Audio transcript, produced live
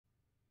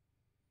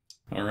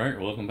All right,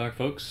 welcome back,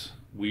 folks.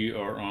 We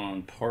are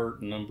on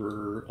part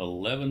number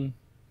 11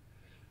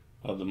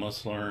 of the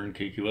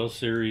MustLearnKQL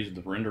series,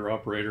 the render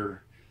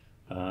operator.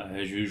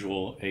 As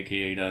usual,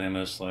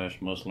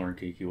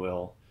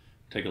 aka.ms/MustLearnKQL.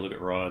 Take a look at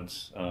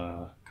Rod's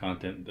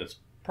content that's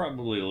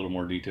probably a little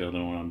more detailed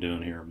than what I'm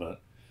doing here,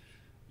 but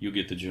you'll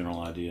get the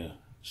general idea.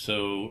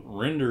 So,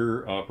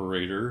 render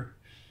operator,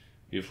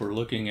 if we're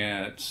looking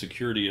at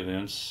security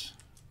events,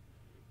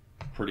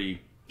 pretty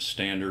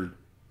standard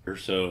or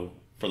so.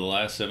 For the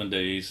last 7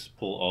 days,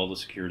 pull all the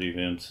security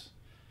events,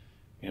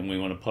 and we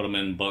want to put them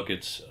in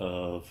buckets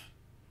of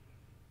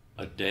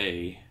a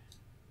day,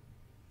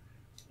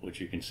 which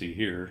you can see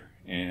here,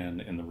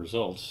 and in the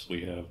results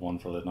we have one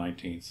for the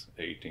 19th,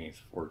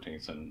 18th,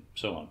 14th, and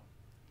so on.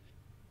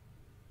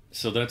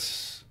 So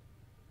that's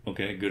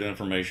okay, good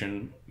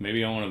information.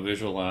 Maybe I want to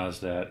visualize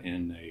that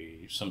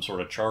in some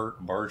sort of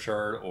chart, bar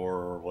chart,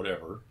 or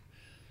whatever.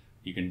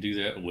 You can do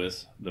that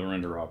with the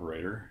render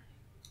operator.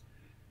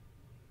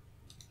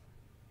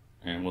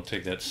 And we'll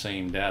take that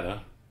same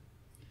data,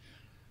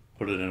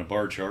 put it in a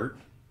bar chart.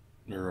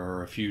 There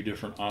are a few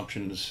different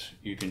options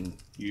you can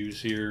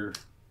use here.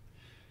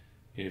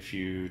 If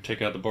you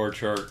take out the bar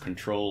chart,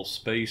 control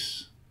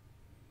space,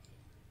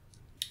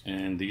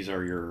 and these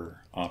are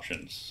your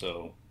options.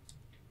 So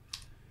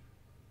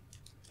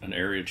an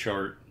area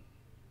chart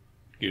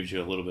gives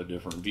you a little bit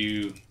different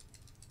view.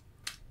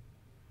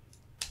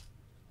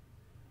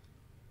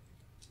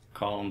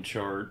 Column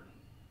chart.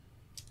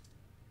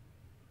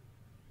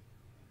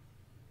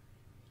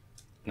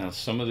 Now,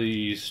 some of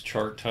these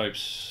chart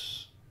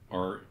types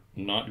are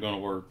not going to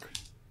work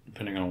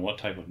depending on what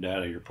type of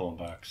data you're pulling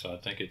back. So I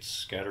think it's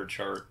scatter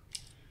chart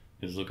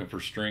is looking for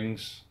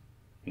strings.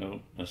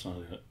 No, that's not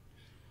it.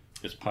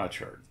 It's pie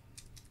chart.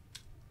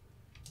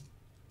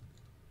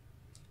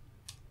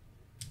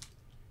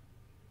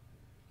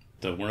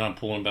 So we're not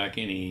pulling back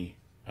any,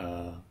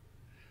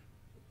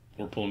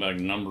 we're pulling back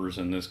numbers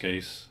in this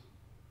case,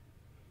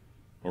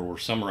 or we're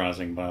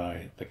summarizing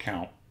by the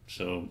count.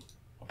 So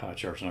a pie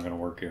chart's not going to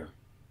work here.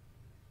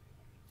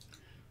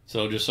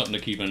 So just something to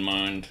keep in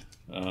mind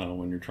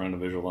when you're trying to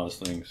visualize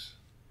things.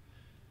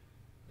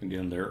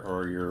 Again, there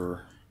are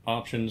your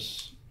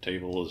options.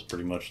 Table is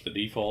pretty much the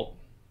default.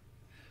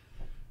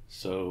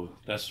 So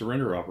that's the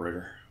render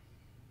operator.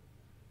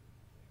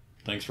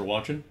 Thanks for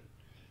watching,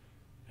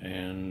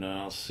 and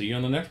I'll see you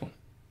on the next one.